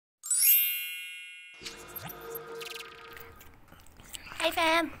Hey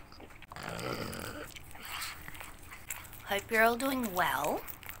fam! Hope you're all doing well.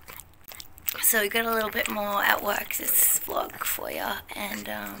 So we got a little bit more at work this vlog for you, and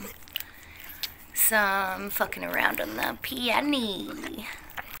some fucking around on the piano.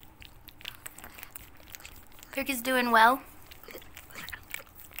 Cricket's doing well.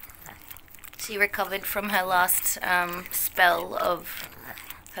 She recovered from her last spell of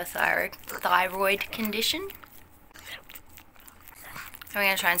her thyroid condition. We're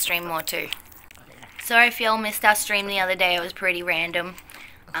going to try and stream more too. Sorry if y'all missed our stream the other day, it was pretty random.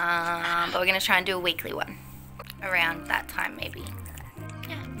 But we're going to try and do a weekly one. Around that time maybe.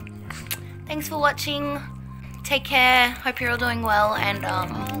 Yeah. Thanks for watching. Take care. Hope you're all doing well. And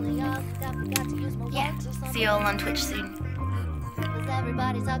yeah. See you all on Twitch soon.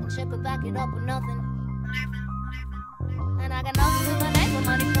 Everybody's talking shit but back it up with nothing. And I got nothing with my name, but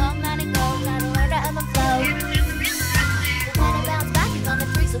money come and it goes. Gotta learn to ebb and flow. When it bounce back, it's on the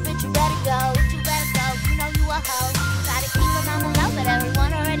tree, so bitch, you better go. Bitch, you better go, you know you a hoe. Try to keep it on the low, but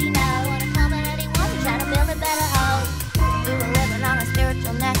everyone already know. Wanna come at anyone, we try to build a better hoe. We were living on a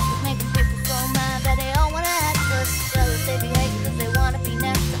spiritual nexus, making people so mad that they all wanna act us. Jealous, they be hating cause they wanna be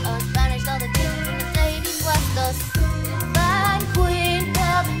next to us. Banished all the kids from the Mercedes West us. Fine queen,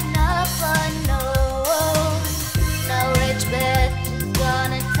 coming up unknown. No rich bitch is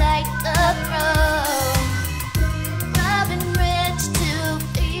gonna take the throne.